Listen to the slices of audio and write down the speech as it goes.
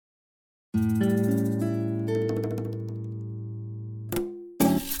Hey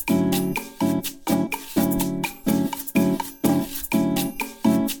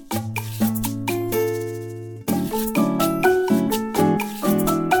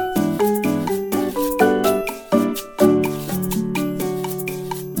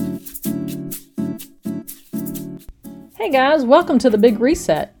guys, welcome to the Big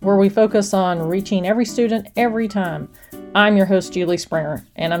Reset, where we focus on reaching every student every time. I'm your host, Julie Springer,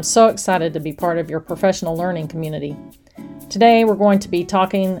 and I'm so excited to be part of your professional learning community. Today, we're going to be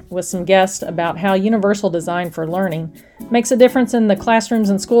talking with some guests about how universal design for learning makes a difference in the classrooms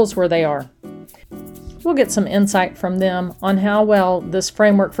and schools where they are. We'll get some insight from them on how well this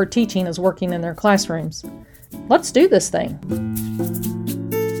framework for teaching is working in their classrooms. Let's do this thing.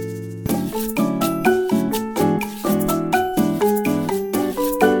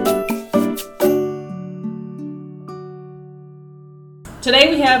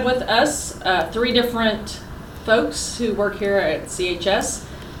 Today we have with us three different folks who work here at CHS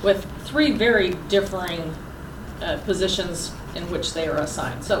with three very differing positions in which they are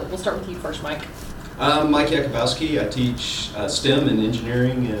assigned. So we'll start with you first, Mike. I'm Mike Yakubovsky. I teach STEM and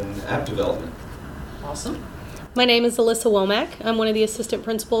engineering and app development. Awesome. My name is Alissa Womack. I'm one of the assistant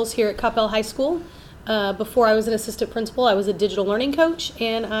principals here at Coppell High School. Before I was an assistant principal, I was a digital learning coach,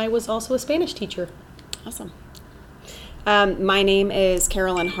 and I was also a Spanish teacher. Awesome. My name is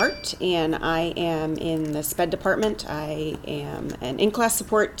Carolyn Hart, and I am in the SPED department. I am an in-class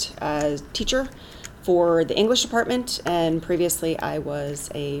support teacher for the English department, and previously I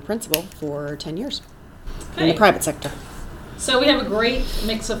was a principal for 10 years in the private sector. So we have a great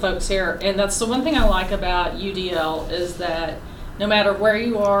mix of folks here, and that's the one thing I like about UDL is that no matter where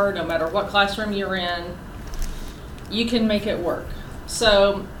you are, no matter what classroom you're in, you can make it work.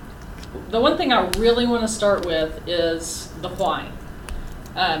 So the one thing I really want to start with is the why.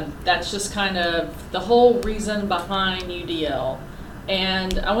 That's just kind of the whole reason behind UDL.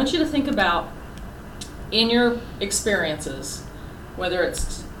 And I want you to think about, in your experiences, whether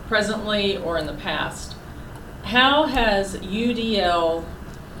it's presently or in the past, how has UDL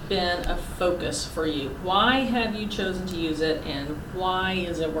been a focus for you? Why have you chosen to use it, and why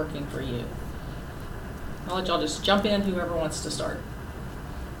is it working for you? I'll let y'all just jump in, whoever wants to start.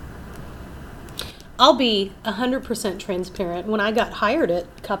 I'll be 100% transparent. When I got hired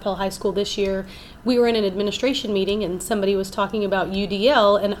at Coppell High School this year, we were in an administration meeting and somebody was talking about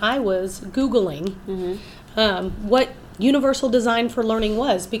UDL, and I was Googling what universal design for learning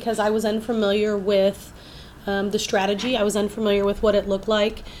was, because I was unfamiliar with the strategy. I was unfamiliar with what it looked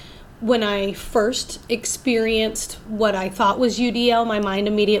like. When I first experienced what I thought was UDL, my mind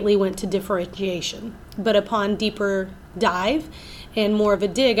immediately went to differentiation. But upon deeper dive and more of a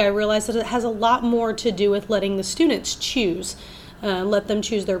dig, I realized that it has a lot more to do with letting the students choose. Let them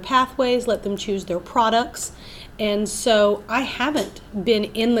choose their pathways, let them choose their products. And so I haven't been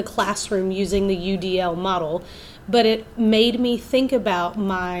in the classroom using the UDL model, but it made me think about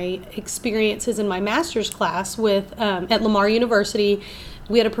my experiences in my master's class with at Lamar University.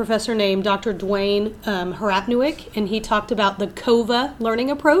 We had a professor named Dr. Dwayne Harapnewick, and he talked about the COVA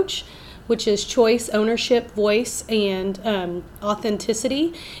learning approach, which is choice, ownership, voice, and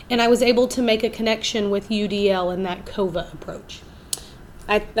authenticity. And I was able to make a connection with UDL and that COVA approach.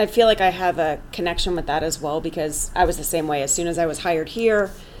 I feel like I have a connection with that as well, because I was the same way. As soon as I was hired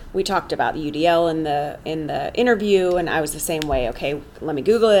here, we talked about UDL in the interview, and I was the same way. Okay, let me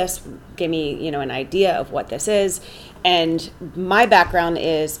Google this, give me an idea of what this is. And my background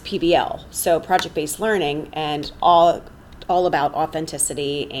is PBL, so project-based learning, and all about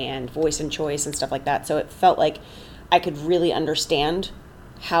authenticity and voice and choice and stuff like that. So it felt like I could really understand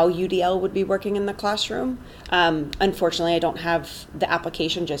how UDL would be working in the classroom. Unfortunately, I don't have the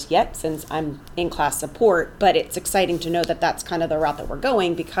application just yet since I'm in class support, but it's exciting to know that that's kind of the route that we're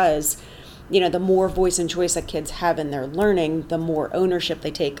going, because the more voice and choice that kids have in their learning, the more ownership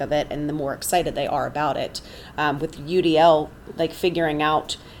they take of it and the more excited they are about it. With UDL, like figuring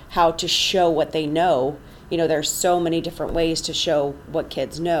out how to show what they know, there's so many different ways to show what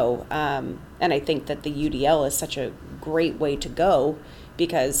kids know. And I think that the UDL is such a great way to go,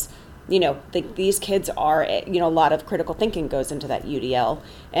 because these kids are, a lot of critical thinking goes into that UDL,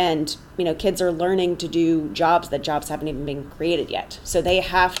 and kids are learning to do jobs haven't even been created yet. So they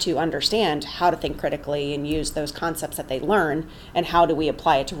have to understand how to think critically and use those concepts that they learn, and how do we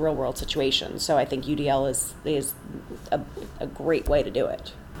apply it to real world situations. So I think UDL is a great way to do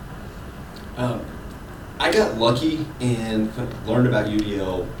it. I got lucky and learned about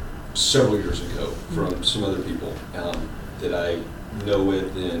UDL several years ago from some other people that I know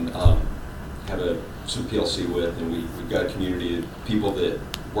with and have some PLC with, and we've got a community of people that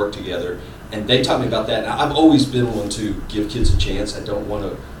work together. And they taught me about that. And I've always been one to give kids a chance. I don't want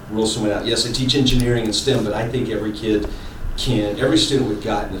to rule someone out. Yes, I teach engineering and STEM, but I think every student we've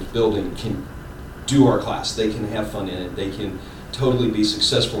got in this building can do our class. They can have fun in it. They can totally be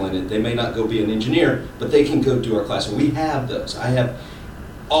successful in it. They may not go be an engineer, but they can go do our class. And we have those. I have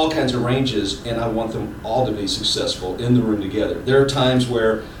all kinds of ranges, and I want them all to be successful in the room together. There are times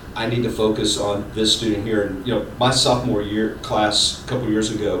where I need to focus on this student here. And my sophomore year class a couple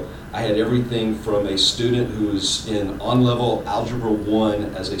years ago, I had everything from a student who was in on-level Algebra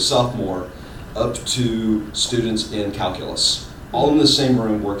 1 as a sophomore up to students in calculus, all in the same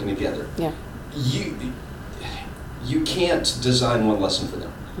room working together. Yeah. You can't design one lesson for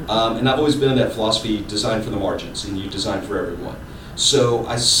them. And I've always been in that philosophy, design for the margins, and you design for everyone. So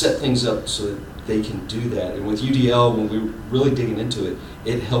I set things up so that they can do that. And with UDL, when we were really digging into it,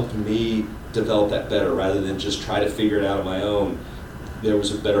 it helped me develop that better rather than just try to figure it out on my own. There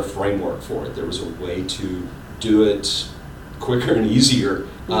was a better framework for it. There was a way to do it quicker and easier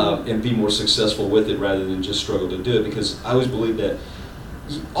and be more successful with it rather than just struggle to do it, because I always believe that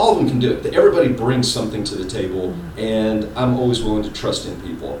all of them can do it. That everybody brings something to the table, and I'm always willing to trust in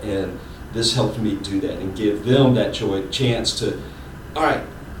people. And this helped me do that and give them that chance to, all right,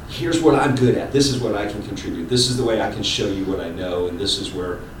 here's what I'm good at. This is what I can contribute. This is the way I can show you what I know, and this is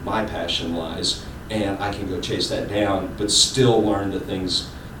where my passion lies. And I can go chase that down, but still learn the things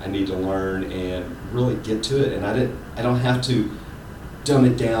I need to learn and really get to it. And I don't have to dumb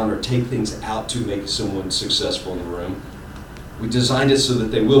it down or take things out to make someone successful in the room. We designed it so that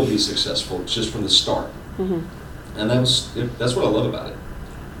they will be successful just from the start. And that's what I love about it.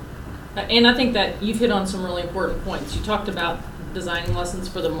 And I think that you've hit on some really important points. You talked about designing lessons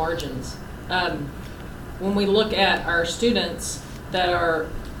for the margins. When we look at our students that are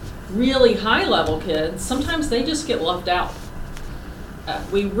really high-level kids, sometimes they just get left out.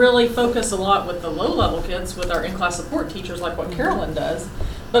 We really focus a lot with the low-level kids with our in-class support teachers, like what Carolyn does.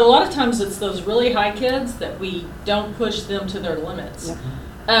 But a lot of times it's those really high kids that we don't push them to their limits.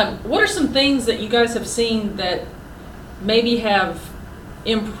 What are some things that you guys have seen that maybe have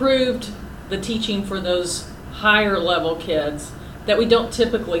improved the teaching for those higher level kids that we don't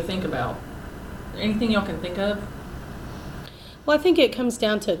typically think about? Anything y'all can think of? Well, I think it comes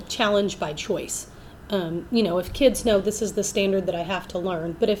down to challenge by choice. If kids know this is the standard that I have to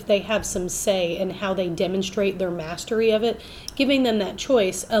learn, but if they have some say in how they demonstrate their mastery of it, giving them that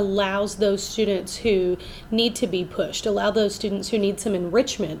choice allows those students who need to be pushed, allow those students who need some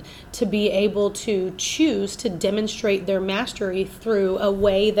enrichment to be able to choose to demonstrate their mastery through a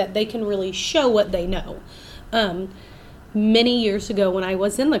way that they can really show what they know. Many years ago when I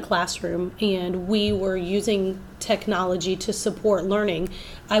was in the classroom and we were using technology to support learning,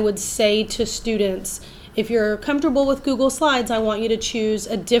 I would say to students, if you're comfortable with Google Slides, I want you to choose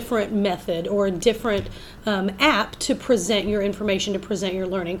a different method or a different app to present your information, to present your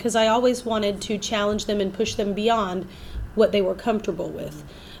learning, because I always wanted to challenge them and push them beyond what they were comfortable with.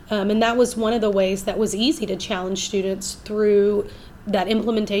 And that was one of the ways that was easy to challenge students through that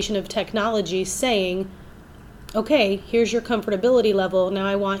implementation of technology, saying, okay, here's your comfortability level. Now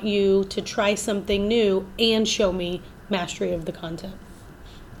I want you to try something new and show me mastery of the content.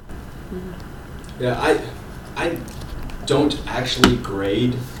 Yeah, I don't actually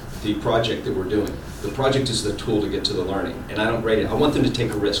grade the project that we're doing. The project is the tool to get to the learning, and I don't grade it. I want them to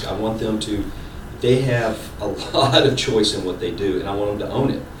take a risk. I want them to, they have a lot of choice in what they do, and I want them to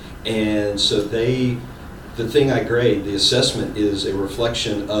own it. And so the thing I grade, the assessment, is a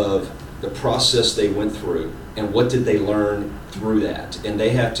reflection of the process they went through and what did they learn through that, and they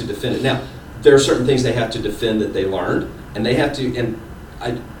have to defend it. Now, there are certain things they have to defend that they learned, and they have to,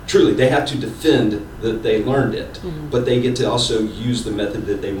 they have to defend that they learned it, but they get to also use the method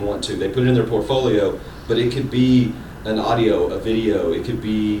that they want to. They put it in their portfolio, but it could be an audio, a video, it could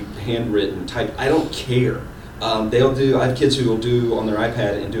be handwritten, typed. I don't care. I have kids who will do on their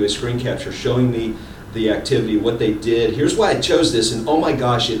iPad and do a screen capture showing me the activity, what they did. Here's why I chose this, and oh my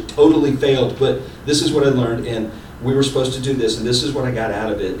gosh, it totally failed, but this is what I learned, and we were supposed to do this, and this is what I got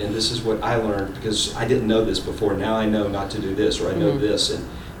out of it, and this is what I learned because I didn't know this before. Now I know not to do this, or I know this, and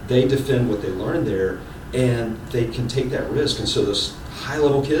they defend what they learned there, and they can take that risk. And so those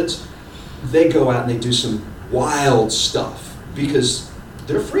high-level kids, they go out and they do some wild stuff because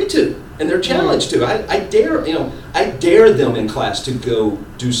they're free to, and they're challenged to. I dare them in class to go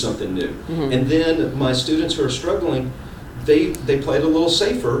do something new. And then my students who are struggling, they play it a little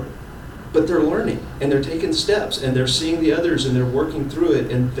safer, but they're learning and they're taking steps and they're seeing the others and they're working through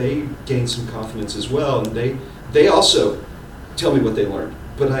it, and they gain some confidence as well. And they also tell me what they learned,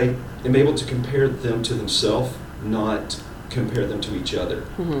 but I am able to compare them to themselves, not compare them to each other,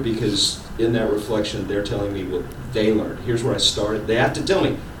 because in that reflection, they're telling me what they learned. Here's where I started. They have to tell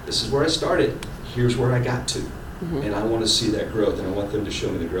me, this is where I started, here's where I got to. And I want to see that growth, and I want them to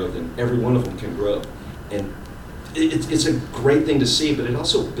show me the growth, and every one of them can grow. And it's a great thing to see, but it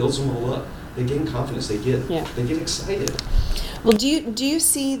also builds them all up. They gain confidence, they get excited. Well, do you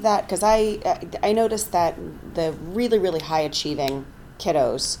see that? Because I noticed that the really, really high achieving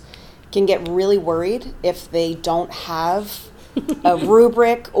kiddos can get really worried if they don't have a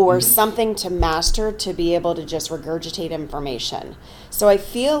rubric or something to master to be able to just regurgitate information. So I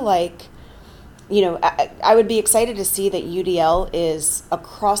feel like, I would be excited to see that UDL is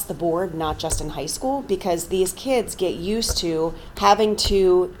across the board, not just in high school, because these kids get used to having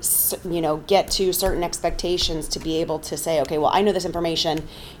to, get to certain expectations to be able to say, okay, well, I know this information,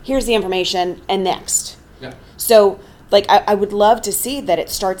 here's the information, and next. Yeah. So, I would love to see that it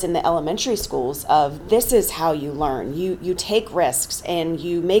starts in the elementary schools of this is how you learn. You take risks and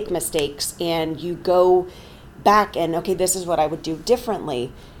you make mistakes and you go back and, okay, this is what I would do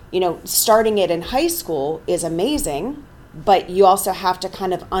differently. Starting it in high school is amazing, but you also have to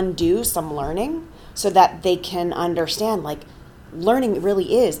kind of undo some learning so that they can understand, learning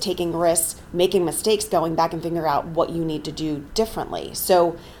really is taking risks, making mistakes, going back and figuring out what you need to do differently.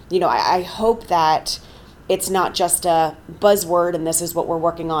 So, I hope that it's not just a buzzword and this is what we're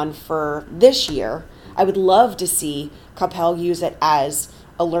working on for this year. I would love to see Capel use it as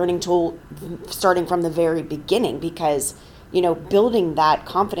a learning tool starting from the very beginning, because building that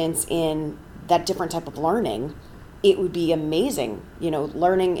confidence in that different type of learning, it would be amazing.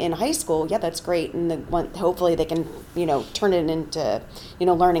 Learning in high school, yeah, that's great. And hopefully they can, turn it into,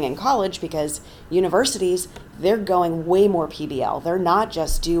 learning in college, because universities, they're going way more PBL. They're not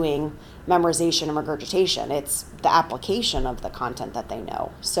just doing memorization and regurgitation. It's the application of the content that they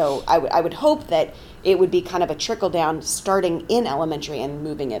know. So I would hope that it would be kind of a trickle down starting in elementary and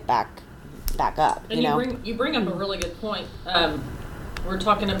moving it back up. And you bring up a really good point. We're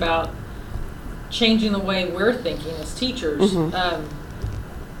talking about changing the way we're thinking as teachers, and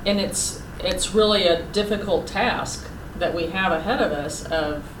it's really a difficult task that we have ahead of us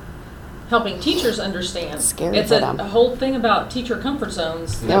of helping teachers understand. It's a whole thing about teacher comfort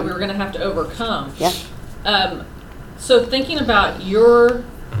zones that we're going to have to overcome. Yeah. So thinking about your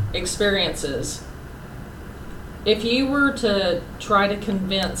experiences, if you were to try to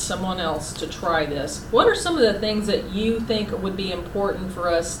convince someone else to try this, what are some of the things that you think would be important for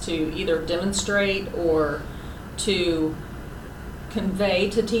us to either demonstrate or to convey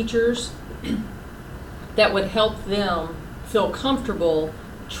to teachers that would help them feel comfortable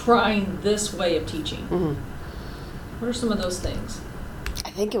trying this way of teaching? What are some of those things? I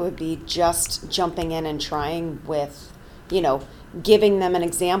think it would be just jumping in and trying with, giving them an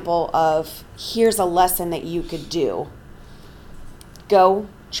example of, here's a lesson that you could do. Go,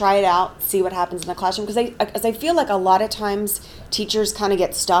 try it out, see what happens in the classroom. Because I feel like a lot of times teachers kind of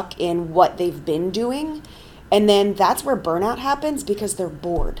get stuck in what they've been doing. And then that's where burnout happens, because they're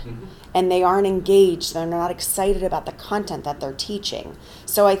bored and they aren't engaged. They're not excited about the content that they're teaching.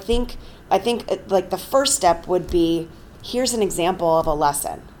 So I think the first step would be, here's an example of a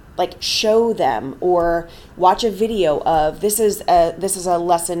lesson. Show them, or watch a video of this is a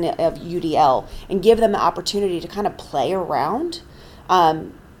lesson of UDL, and give them the opportunity to kind of play around.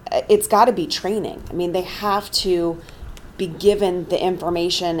 It's got to be training. I mean, they have to be given the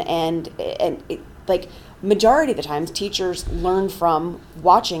information, and majority of the times teachers learn from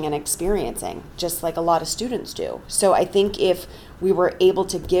watching and experiencing, just like a lot of students do. So I think if we were able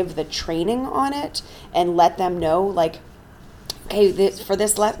to give the training on it and let them know, hey,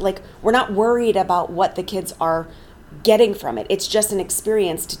 we're not worried about what the kids are getting from it. It's just an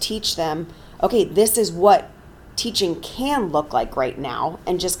experience to teach them, okay, this is what teaching can look like right now,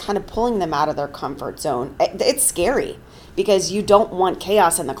 and just kind of pulling them out of their comfort zone. It's scary, because you don't want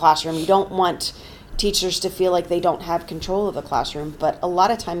chaos in the classroom. You don't want teachers to feel like they don't have control of the classroom. But a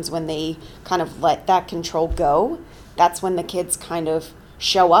lot of times when they kind of let that control go, that's when the kids kind of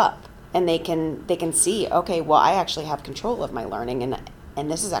show up. And they can see, okay, well, I actually have control of my learning, and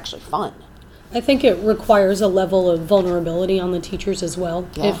this is actually fun. I think it requires a level of vulnerability on the teachers as well.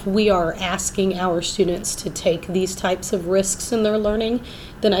 Yeah. If we are asking our students to take these types of risks in their learning,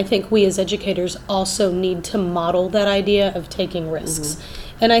 then I think we as educators also need to model that idea of taking risks.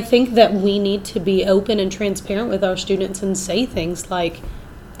 And I think that we need to be open and transparent with our students and say things like,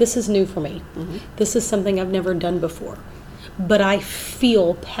 this is new for me. This is something I've never done before. But I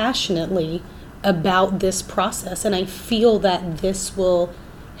feel passionately about this process, and I feel that this will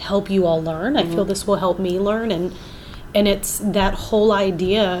help you all learn. I feel this will help me learn, and it's that whole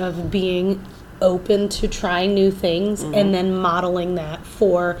idea of being open to trying new things and then modeling that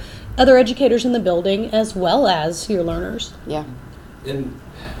for other educators in the building as well as your learners. Yeah. And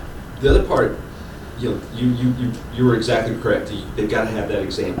the other part, you were exactly correct. They've got to have that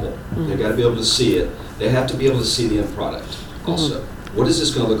example. They've got to be able to see it. They have to be able to see the end product also. What is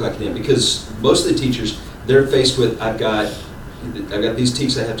this going to look like to them? Because most of the teachers, they're faced with, I've got these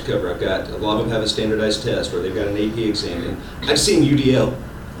TEKs I have to cover. A lot of them have a standardized test, or they've got an AP exam. And I've seen UDL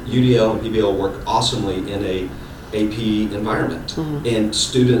and PBL work awesomely in a AP environment. And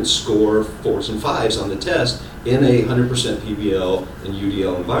students score 4s and 5s on the test in a 100% PBL and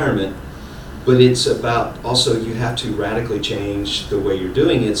UDL environment. But it's about also you have to radically change the way you're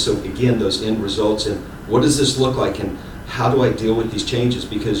doing it. So again, those end results and what does this look like and how do I deal with these changes?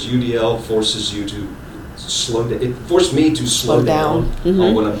 Because UDL forces you to slow down. It forced me to slow down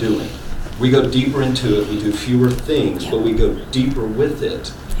on what I'm doing. We go deeper into it. We do fewer things, but we go deeper with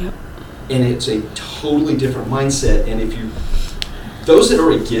it. And it's a totally different mindset. And if those that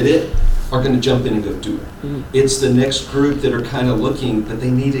already get it are going to jump in and go do it. It's the next group that are kind of looking, but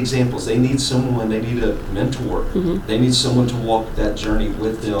they need examples. They need someone, they need a mentor. They need someone to walk that journey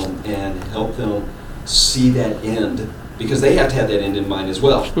with them and help them see that end, because they have to have that end in mind as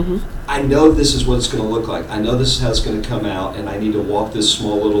well. I know this is what it's going to look like. I know this is how it's going to come out, and I need to walk this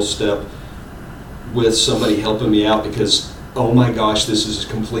small little step with somebody helping me out because, oh my gosh, this is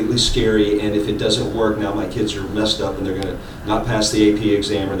completely scary, and if it doesn't work, now my kids are messed up and they're going to not pass the AP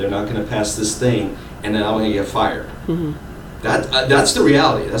exam or they're not going to pass this thing, and then I'm going to get fired. That's the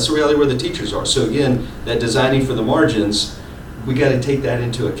reality. That's the reality where the teachers are. So again, that designing for the margins, we got to take that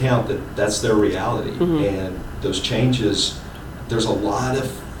into account that that's their reality. And those changes, there's a lot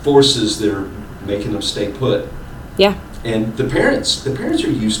of forces that are making them stay put. And the parents are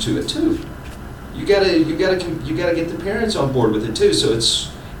used to it too. You gotta get the parents on board with it too. So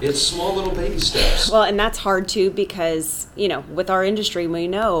it's small little baby steps. Well, and that's hard too because, with our industry, we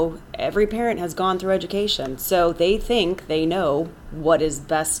know every parent has gone through education. So they think they know what is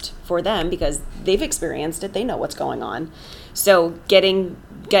best for them because they've experienced it. They know what's going on. So getting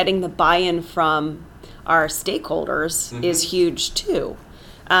the buy-in from our stakeholders is huge too.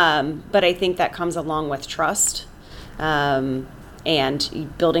 But I think that comes along with trust.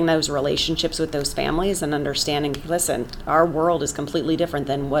 And building those relationships with those families and understanding, listen, our world is completely different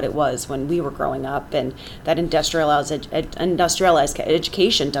than what it was when we were growing up, and that industrialized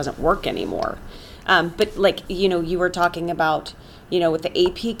education doesn't work anymore. But you were talking about, with the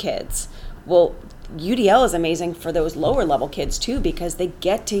AP kids, well, UDL is amazing for those lower level kids too, because they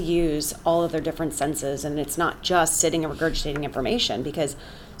get to use all of their different senses, and it's not just sitting and regurgitating information, because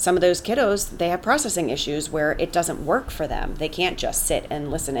some of those kiddos, they have processing issues where it doesn't work for them. They can't just sit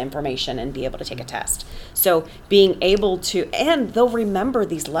and listen to information and be able to take a test. So being able to, and they'll remember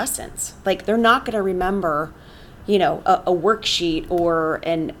these lessons. Like they're not going to remember, a worksheet or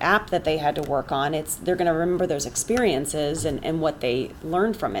an app that they had to work on. They're going to remember those experiences and what they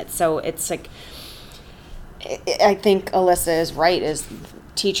learned from it. So it's like, I think Alissa is right, is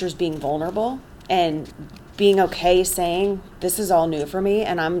teachers being vulnerable and being okay saying, this is all new for me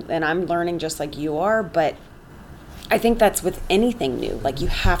and I'm learning just like you are. But I think that's with anything new. Like you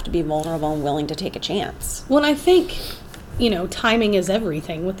have to be vulnerable and willing to take a chance. Well, I think, timing is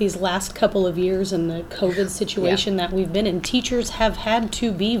everything. With these last couple of years and the COVID situation that we've been in, teachers have had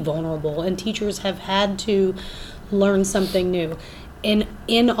to be vulnerable and teachers have had to learn something new. And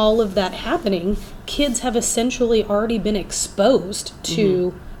in all of that happening, kids have essentially already been exposed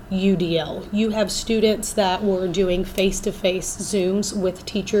to UDL. You have students that were doing face-to-face Zooms with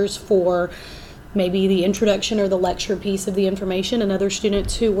teachers for maybe the introduction or the lecture piece of the information, and other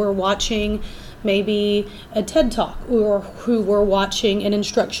students who were watching maybe a TED Talk or who were watching an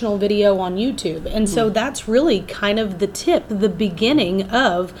instructional video on YouTube. And so that's really kind of the beginning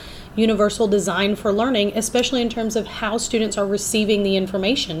of universal design for learning, especially in terms of how students are receiving the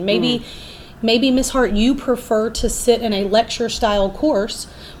information. Maybe Miss Hart, you prefer to sit in a lecture style course,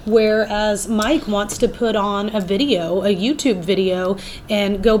 whereas Mike wants to put on a YouTube video,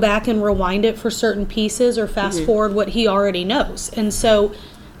 and go back and rewind it for certain pieces or fast forward what he already knows. And so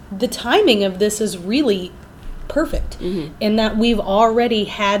the timing of this is really perfect in that we've already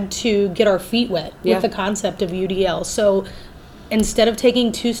had to get our feet wet with the concept of UDL. So instead of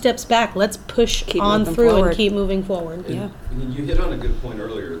taking 2 steps back, let's keep on through forward. And keep moving forward. And you hit on a good point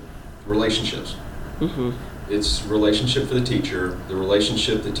earlier. Relationships. It's relationship for the teacher, the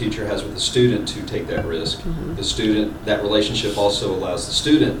relationship the teacher has with the student to take that risk. The student, that relationship also allows the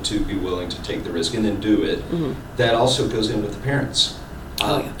student to be willing to take the risk and then do it. That also goes in with the parents.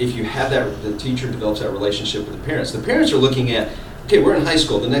 If you have that, the teacher develops that relationship with the parents. The parents are looking at, okay, we're in high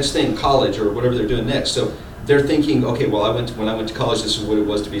school, the next thing, college, or whatever they're doing next. So they're thinking, okay, well, when I went to college, this is what it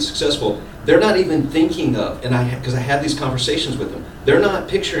was to be successful. They're not even thinking of, because I had these conversations with them, they're not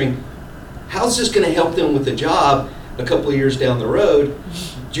picturing, how's this going to help them with the job a couple of years down the road?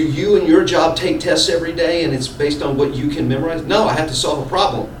 Do you and your job take tests every day and it's based on what you can memorize? No, I have to solve a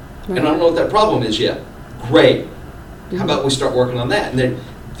problem. And I don't know what that problem is yet. Great. How about we start working on that? And then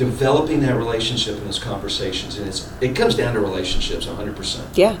developing that relationship in those conversations. And it comes down to relationships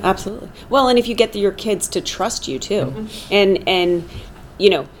 100%. Yeah, absolutely. Well, and if you get your kids to trust you too. And you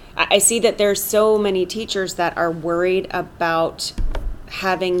know, I see that there's so many teachers that are worried about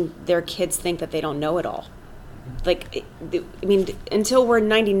having their kids think that they don't know it all. Like, I mean, until we're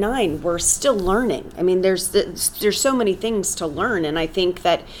 99, we're still learning. I mean, there's so many things to learn, and I think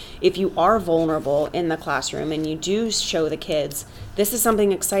that if you are vulnerable in the classroom and you do show the kids, this is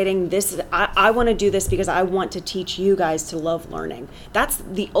something exciting. I want to do this because I want to teach you guys to love learning. That's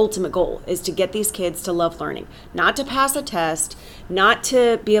the ultimate goal, is to get these kids to love learning, not to pass a test, not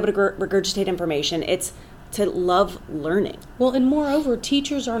to be able to regurgitate information. It's to love learning. Well, and moreover,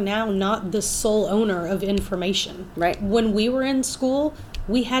 teachers are now not the sole owner of information. Right. When we were in school,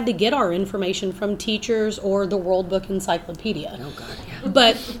 we had to get our information from teachers or the World Book Encyclopedia. Oh, God, yeah.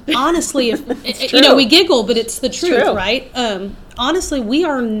 But honestly, if you know, we giggle, but it's the truth, right? Honestly, we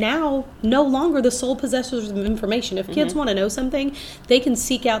are now no longer the sole possessors of information. If kids want to know something, they can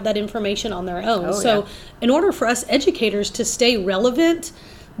seek out that information on their own. In order for us educators to stay relevant,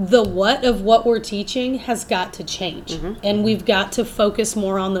 the what of what we're teaching has got to change. And we've got to focus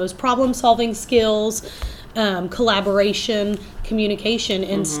more on those problem-solving skills, collaboration, communication,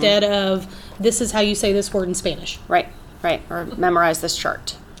 instead of this is how you say this word in Spanish. Right. Or memorize this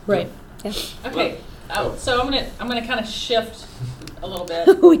chart. Right. Yeah. Okay. So I'm gonna kind of shift a little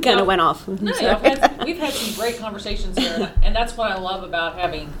bit. We kind of went off. No, we've had some great conversations here, and that's what I love about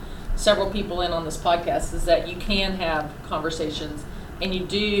having several people in on this podcast, is that you can have conversations and you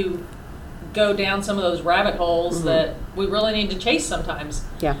do go down some of those rabbit holes that we really need to chase sometimes.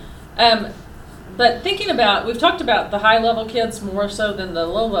 Yeah. But thinking about, we've talked about the high-level kids more so than the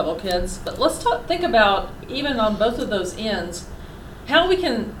low-level kids, but let's think about, even on both of those ends, how we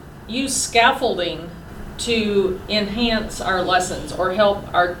can use scaffolding to enhance our lessons or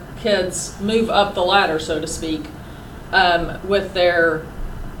help our kids move up the ladder, so to speak, with their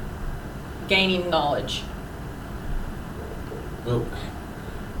gaining knowledge. Well,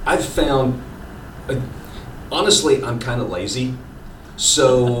 I've found, honestly, I'm kind of lazy,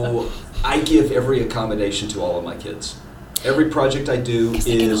 so I give every accommodation to all of my kids. Every project I do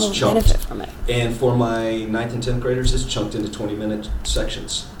is chunked. Benefit from it. And for my 9th and 10th graders, it's chunked into 20-minute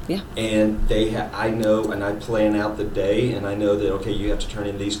sections. Yeah. And I know, and I plan out the day, and I know that, okay, you have to turn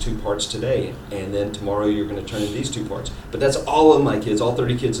in these 2 parts today, and then tomorrow you're going to turn in these 2 parts. But that's all of my kids, all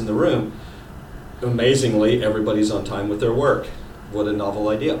 30 kids in the room. Amazingly, everybody's on time with their work. What a novel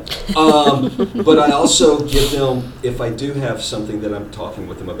idea. But I also give them, if I do have something that I'm talking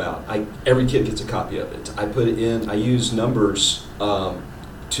with them about, every kid gets a copy of it. I put it in, I use numbers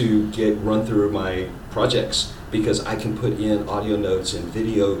to run through my projects, because I can put in audio notes and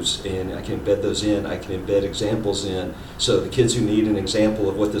videos, and I can embed those in. I can embed examples in. So the kids who need an example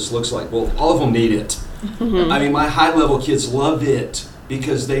of what this looks like, well, all of them need it. I mean, my high-level kids love it,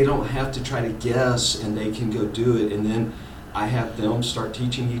 because they don't have to try to guess, and they can go do it. And then I have them start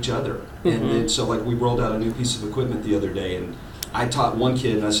teaching each other. And then, so like, we rolled out a new piece of equipment the other day, and I taught one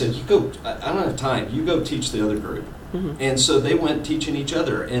kid, and I said, you go, I don't have time, you go teach the other group. And so they went teaching each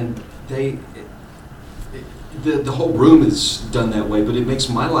other, and the whole room is done that way, but it makes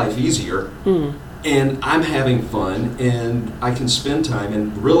my life easier. And I'm having fun, and I can spend time,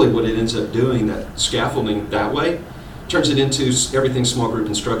 and really what it ends up doing, that scaffolding that way, turns it into everything small group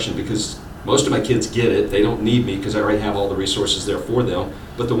instruction, because most of my kids get it. They don't need me because I already have all the resources there for them.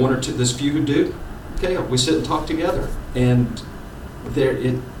 But the one or two, this few who do, okay, we sit and talk together, and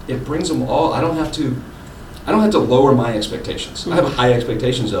it brings them all. I don't have to lower my expectations. I have high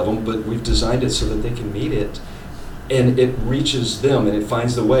expectations of them, but we've designed it so that they can meet it, and it reaches them, and it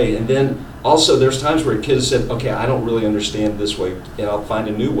finds the way. And then also, there's times where a kid has said, okay, I don't really understand this way, and I'll find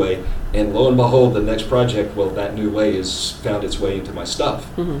a new way. And lo and behold, the next project, well, that new way has found its way into my stuff.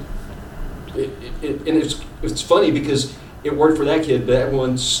 And it's funny, because it worked for that kid, but that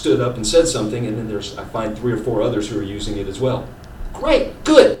one stood up and said something, and then I find 3 or 4 others who are using it as well. Great,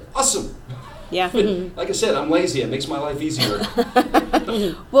 good, awesome. Yeah. Like I said, I'm lazy. It makes my life easier.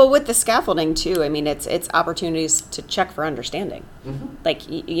 Well, with the scaffolding too, I mean, it's opportunities to check for understanding. Like,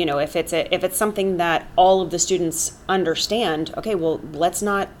 you know, if it's something that all of the students understand, okay, well, let's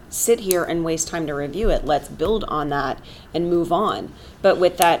not sit here and waste time to review it. Let's build on that and move on. But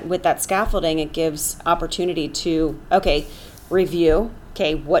with that scaffolding, it gives opportunity to, okay, review.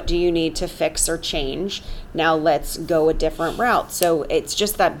 Okay, what do you need to fix or change? Now let's go a different route. So it's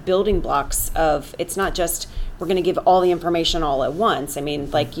just that building blocks of, it's not just we're going to give all the information all at once. I mean,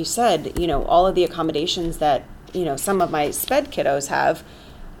 like you said, you know, all of the accommodations that, you know, some of my SPED kiddos have,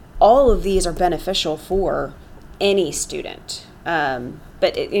 all of these are beneficial for any student.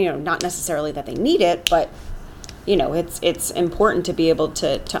 But it, you know, not necessarily that they need it, but you know, it's important to be able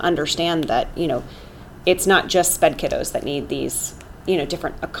to understand that, you know, it's not just SPED kiddos that need these, you know,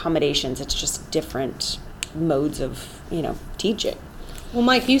 different accommodations. It's just different modes of, you know, teaching. Well,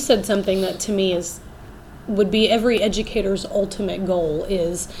 Mike, you said something that to me would be every educator's ultimate goal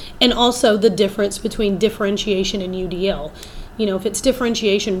is, and also the difference between differentiation and UDL. You know, if it's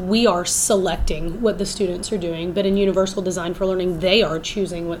differentiation, we are selecting what the students are doing, but in Universal Design for Learning, they are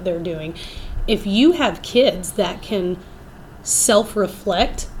choosing what they're doing. If you have kids that can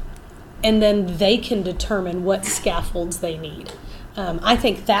self-reflect and then they can determine what scaffolds they need, I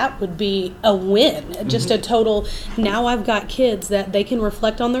think that would be a win, just a total, now I've got kids that they can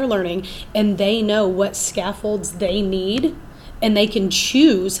reflect on their learning and they know what scaffolds they need and they can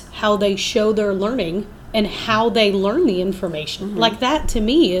choose how they show their learning and how they learn the information. Like that to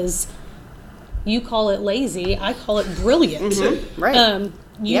me is, you call it lazy, I call it brilliant. Right.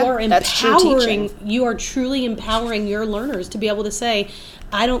 You are that's true empowering, teaching. you are truly empowering your learners to be able to say,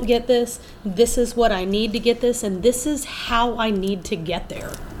 I don't get this, this is what I need to get this, and this is how I need to get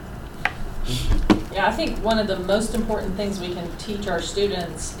there. Yeah, I think one of the most important things we can teach our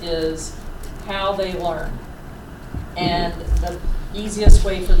students is how they learn and the easiest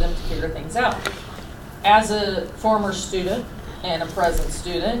way for them to figure things out. As a former student and a present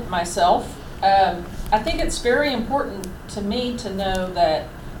student myself, I think it's very important to me to know that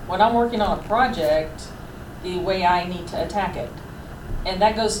when I'm working on a project, the way I need to attack it. And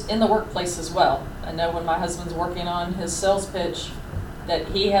that goes in the workplace as well. I know when my husband's working on his sales pitch that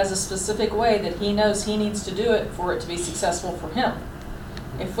he has a specific way that he knows he needs to do it for it to be successful for him.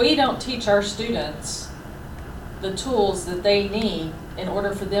 If we don't teach our students the tools that they need in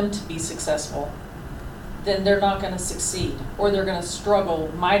order for them to be successful, then they're not going to succeed, or they're going to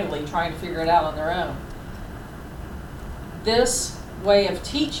struggle mightily trying to figure it out on their own. This way of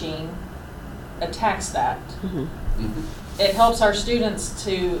teaching attacks that. It helps our students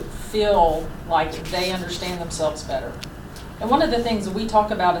to feel like they understand themselves better. And one of the things that we talk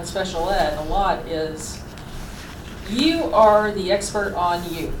about in special ed a lot is you are the expert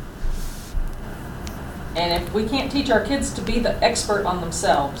on you. And if we can't teach our kids to be the expert on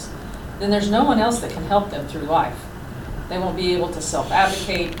themselves, then there's no one else that can help them through life. They won't be able to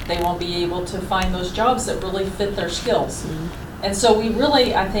self-advocate. They won't be able to find those jobs that really fit their skills. And so we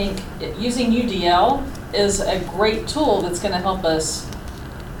really, I think, using UDL is a great tool that's going to help us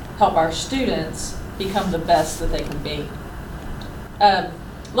help our students become the best that they can be.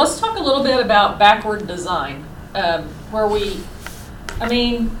 Let's talk a little bit about backward design, to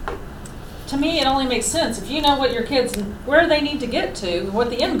me it only makes sense if you know what your kids, where they need to get to, what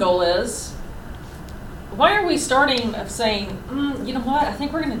the end goal is. Why are we starting of saying, you know what, I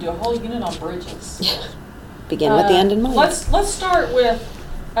think we're going to do a whole unit on bridges. Begin with the end in mind. Let's start with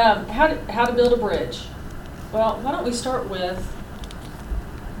how to build a bridge. Well, why don't we start with,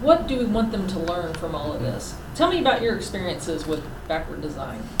 what do we want them to learn from all of this? Tell me about your experiences with backward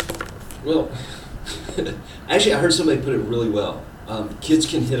design. Well, actually, I heard somebody put it really well. Kids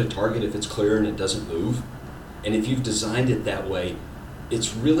can hit a target if it's clear and it doesn't move. And if you've designed it that way,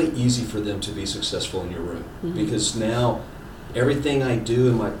 it's really easy for them to be successful in your room. Because now everything I do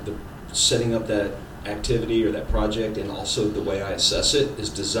in the setting up that activity or that project, and also the way I assess it, is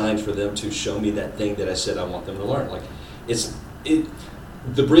designed for them to show me that thing that I said I want them to learn. Like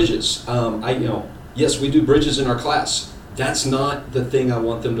the bridges. Yes, we do bridges in our class. That's not the thing I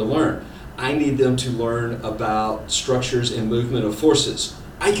want them to learn. I need them to learn about structures and movement of forces.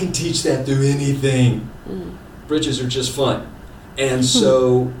 I can teach that through anything. Bridges are just fun. And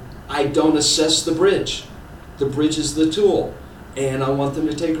so I don't assess the bridge. The bridge is the tool. And I want them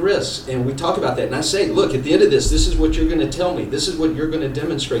to take risks. And we talk about that. And I say, look, at the end of this is what you're going to tell me. This is what you're going to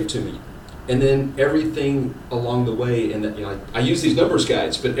demonstrate to me. And then everything along the way, and I use these numbers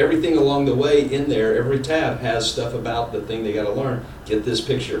guides, but everything along the way in there, every tab has stuff about the thing they got to learn. Get this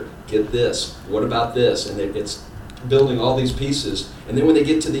picture. Get this. What about this? And building all these pieces, and then when they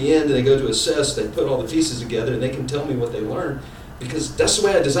get to the end and they go to assess, they put all the pieces together and they can tell me what they learned, because that's the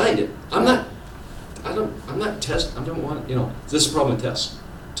way I designed it. I don't want, this is a problem with tests.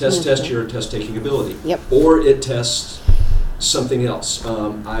 Test your test-taking ability. Yep. Or it tests something else.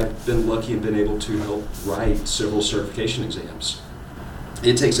 I've been lucky and been able to help write several certification exams.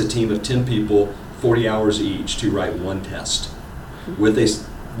 It takes a team of 10 people, 40 hours each, to write one test with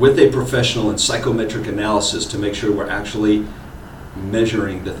a professional and psychometric analysis to make sure we're actually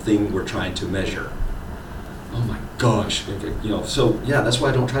measuring the thing we're trying to measure. Oh my gosh, so yeah, that's why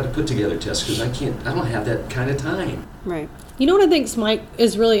I don't try to put together tests, because I don't have that kind of time. Right. You know what I think, Mike,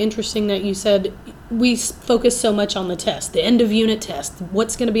 is really interesting that you said we focus so much on the test, the end of unit test,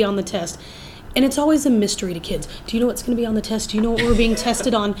 what's going to be on the test. And it's always a mystery to kids. Do you know what's going to be on the test? Do you know what we're being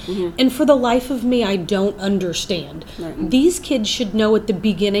tested on? And for the life of me, I don't understand. Right. These kids should know at the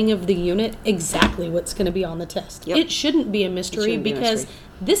beginning of the unit exactly what's going to be on the test. Yep. It shouldn't be a mystery, because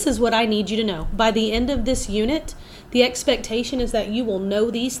this is what I need you to know. By the end of this unit, the expectation is that you will know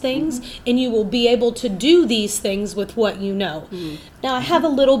these things and you will be able to do these things with what you know. Now, I have a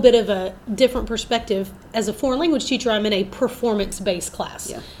little bit of a different perspective. As a foreign language teacher, I'm in a performance-based class.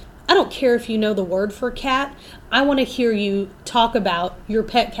 Yeah. I don't care if you know the word for cat. I want to hear you talk about your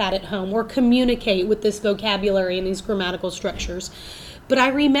pet cat at home or communicate with this vocabulary and these grammatical structures. But I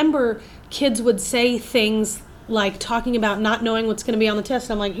remember kids would say things like talking about not knowing what's going to be on the test.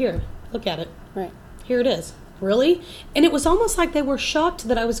 And I'm like, here, look at it. Right. Here it is. Really? And it was almost like they were shocked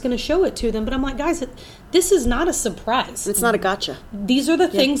that I was going to show it to them. But I'm like, guys, this is not a surprise. It's not a gotcha. These are the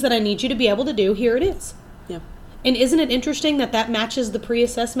things that I need you to be able to do. Here it is. Yeah. And isn't it interesting that matches the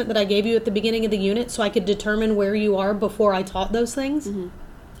pre-assessment that I gave you at the beginning of the unit, so I could determine where you are before I taught those things?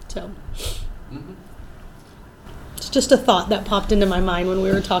 So it's just a thought that popped into my mind when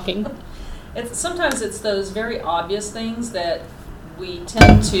we were talking. Sometimes it's those very obvious things that we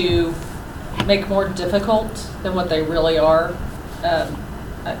tend to make more difficult than what they really are.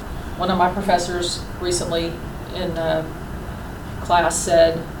 One of my professors recently in class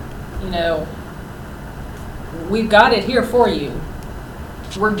said, we've got it here for you.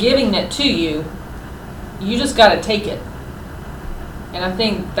 We're giving it to you. You just got to take it. And I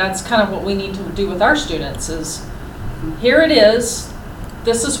think that's kind of what we need to do with our students is, here it is.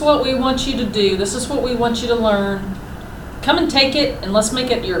 This is what we want you to do. This is what we want you to learn. Come and take it, and let's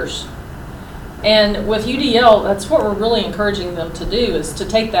make it yours. And with UDL, that's what we're really encouraging them to do, is to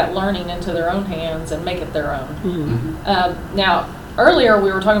take that learning into their own hands and make it their own. Now, earlier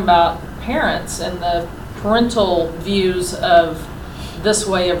we were talking about parents and the parental views of this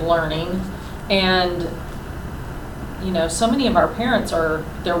way of learning, and so many of our parents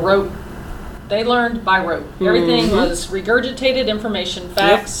they learned by rote. Everything was regurgitated information,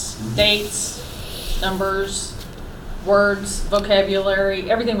 facts, dates, numbers, words, vocabulary.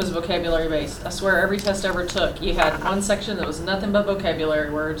 Everything was vocabulary based. I swear every test I ever took, you had one section that was nothing but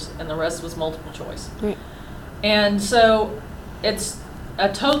vocabulary words and the rest was multiple choice. Right. And so it's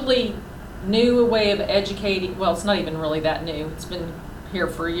a totally new way of educating. Well, it's not even really that new. It's been here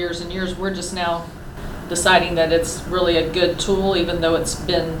for years and years. We're just now deciding that it's really a good tool, even though it's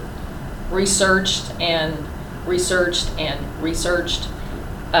been researched and researched and researched.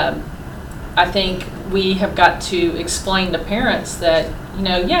 I think we have got to explain to parents that,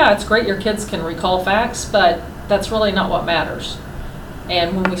 it's great your kids can recall facts, but that's really not what matters.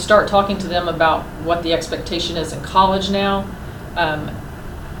 And when we start talking to them about what the expectation is in college now,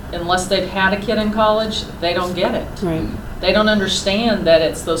 unless they've had a kid in college, they don't get it. Right. They don't understand that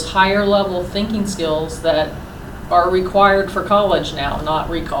it's those higher level thinking skills that are required for college now, not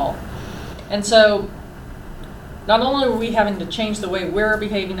recall. And so not only are we having to change the way we're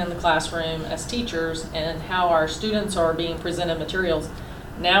behaving in the classroom as teachers and how our students are being presented materials,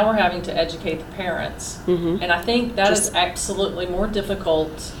 now we're having to educate the parents. And I think that is absolutely more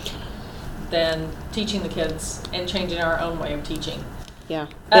difficult than teaching the kids and changing our own way of teaching. Yeah.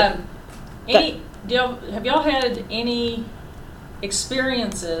 Have y'all had any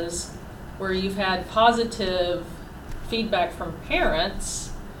experiences where you've had positive feedback from parents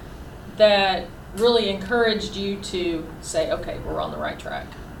that really encouraged you to say, okay, we're on the right track?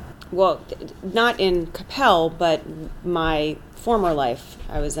 Well, not in Capel, but my former life,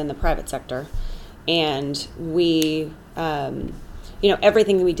 I was in the private sector, and we,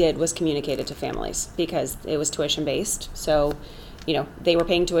 everything we did was communicated to families because it was tuition based. So, they were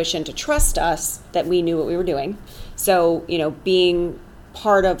paying tuition to trust us that we knew what we were doing. So, being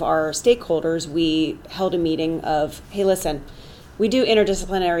part of our stakeholders, we held a meeting of, hey, listen, we do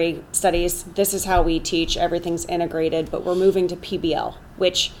interdisciplinary studies. This is how we teach. Everything's integrated, but we're moving to PBL,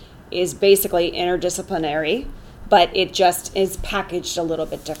 which is basically interdisciplinary, but it just is packaged a little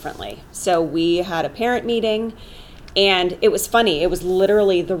bit differently. So we had a parent meeting, and it was funny. It was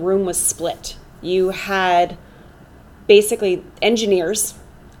literally, the room was split. You had basically engineers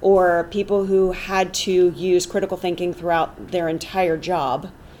or people who had to use critical thinking throughout their entire job,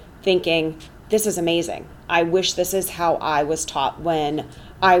 thinking, this is amazing. I wish this is how I was taught when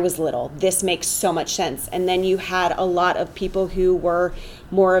I was little. This makes so much sense. And then you had a lot of people who were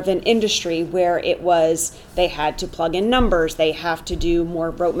more of an industry where it was, they had to plug in numbers, they have to do more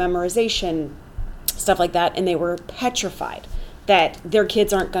rote memorization, stuff like that. And they were petrified that their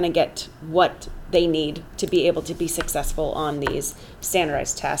kids aren't going to get what they need to be able to be successful on these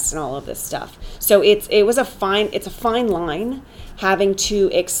standardized tests and all of this stuff. So it's a fine line having to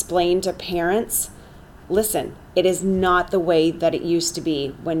explain to parents, listen, it is not the way that it used to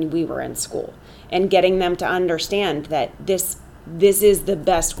be when we were in school, and getting them to understand that this is the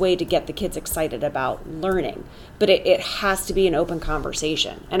best way to get the kids excited about learning. But it has to be an open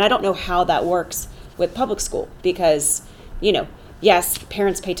conversation. And I don't know how that works with public school, because, yes,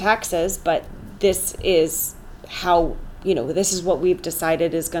 parents pay taxes, but this is how, this is what we've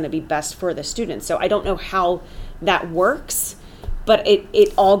decided is going to be best for the students. So I don't know how that works, but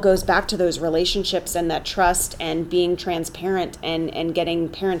it all goes back to those relationships and that trust and being transparent and getting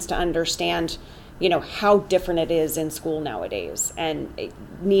parents to understand, how different it is in school nowadays, and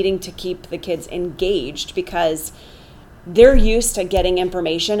needing to keep the kids engaged because they're used to getting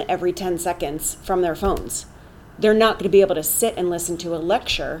information every 10 seconds from their phones. They're not going to be able to sit and listen to a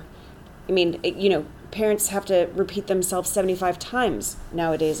lecture. I mean, parents have to repeat themselves 75 times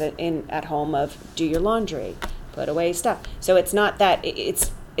nowadays at home of do your laundry, put away stuff. So it's not that,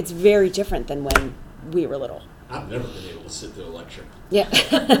 it's very different than when we were little. I've never been able to sit through a lecture. Yeah.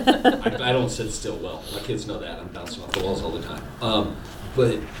 I don't sit still well. My kids know that. I'm bouncing off the walls all the time.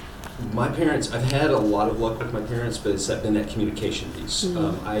 But my parents, I've had a lot of luck with my parents, but it's been that communication piece.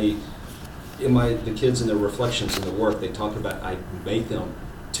 The kids in their reflections in the work, they talk about, I made them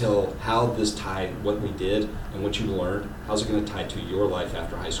tell how this tied, what we did and what you learned, how's it going to tie to your life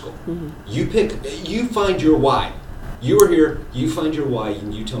after high school. You find your why. You are here, you find your why,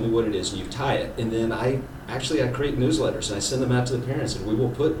 and you tell me what it is, and you tie it. And then I create newsletters, and I send them out to the parents, and we will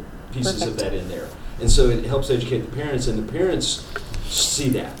put pieces of that in there. And so it helps educate the parents, and the parents see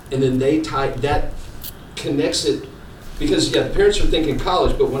that. And then they tie, that connects it, because, the parents are thinking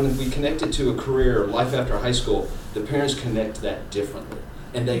college, but when we connect it to a career or life after high school, the parents connect that differently.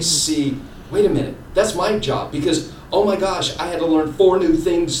 And they see, wait a minute, that's my job, because, oh my gosh, I had to learn 4 new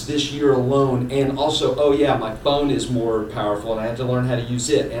things this year alone, and also, oh yeah, my phone is more powerful, and I have to learn how to use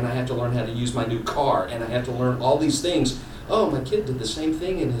it, and I have to learn how to use my new car, and I have to learn all these things. Oh, my kid did the same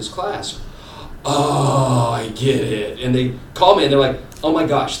thing in his class. Oh, I get it. And they call me, and they're like, oh my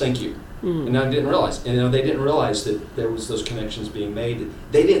gosh, thank you. And I didn't realize. And they didn't realize that there was those connections being made.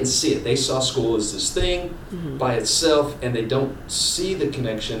 They didn't see it. They saw school as this thing by itself, and they don't see the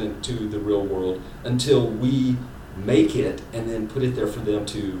connection into the real world until we make it and then put it there for them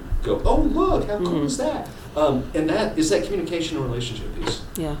to go, oh, look, how cool is that? And that is that communication and relationship piece.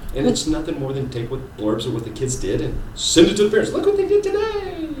 Yeah. And it's nothing more than take what blurbs of what the kids did and send it to the parents. Look what they did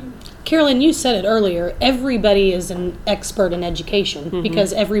today. Carolyn, you said it earlier, everybody is an expert in education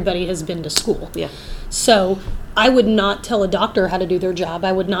because everybody has been to school. Yeah. So I would not tell a doctor how to do their job.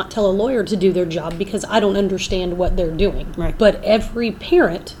 I would not tell a lawyer to do their job because I don't understand what they're doing. Right. But every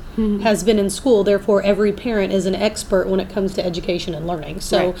parent has been in school, therefore every parent is an expert when it comes to education and learning.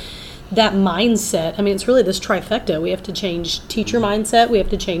 So that mindset, I mean, it's really this trifecta. We have to change teacher mindset, we have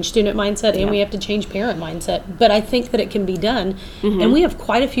to change student mindset, and we have to change parent mindset. But I think that it can be done. And we have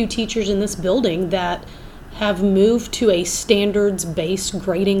quite a few teachers in this building that have moved to a standards-based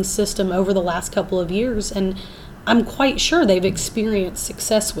grading system over the last couple of years, and I'm quite sure they've experienced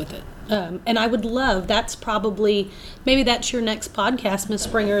success with it. And I would love, maybe that's your next podcast, Ms.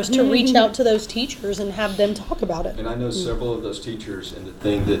 Springer, is to reach out to those teachers and have them talk about it. And I know several of those teachers, and the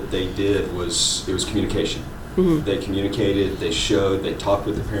thing that they did it was communication. They communicated, they showed, they talked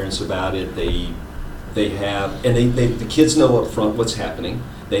with the parents about it, the kids know up front what's happening,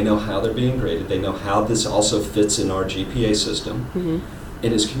 they know how they're being graded, they know how this also fits in our GPA system,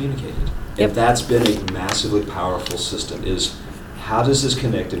 and it's communicated. And that's been a massively powerful system, is how does this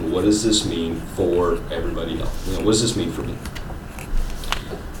connect and what does this mean for everybody else? What does this mean for me?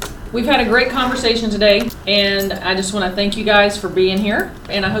 We've had a great conversation today, and I just want to thank you guys for being here,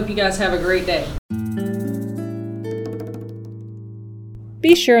 and I hope you guys have a great day.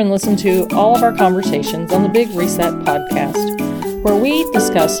 Be sure and listen to all of our conversations on the Big Reset podcast, where we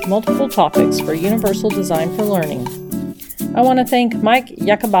discuss multiple topics for universal design for learning. I want to thank Mike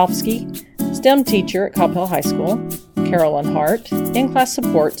Yakubovsky STEM teacher at Coppell High School, Carolyn Hart, in-class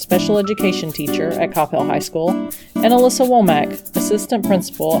support special education teacher at Coppell High School, and Alissa Womack, assistant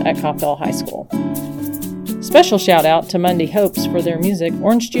principal at Coppell High School. Special shout out to Monday Hopes for their music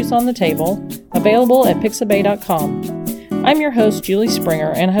Orange Juice on the Table, available at pixabay.com. I'm your host, Julie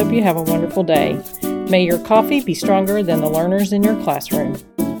Springer, and I hope you have a wonderful day. May your coffee be stronger than the learners in your classroom.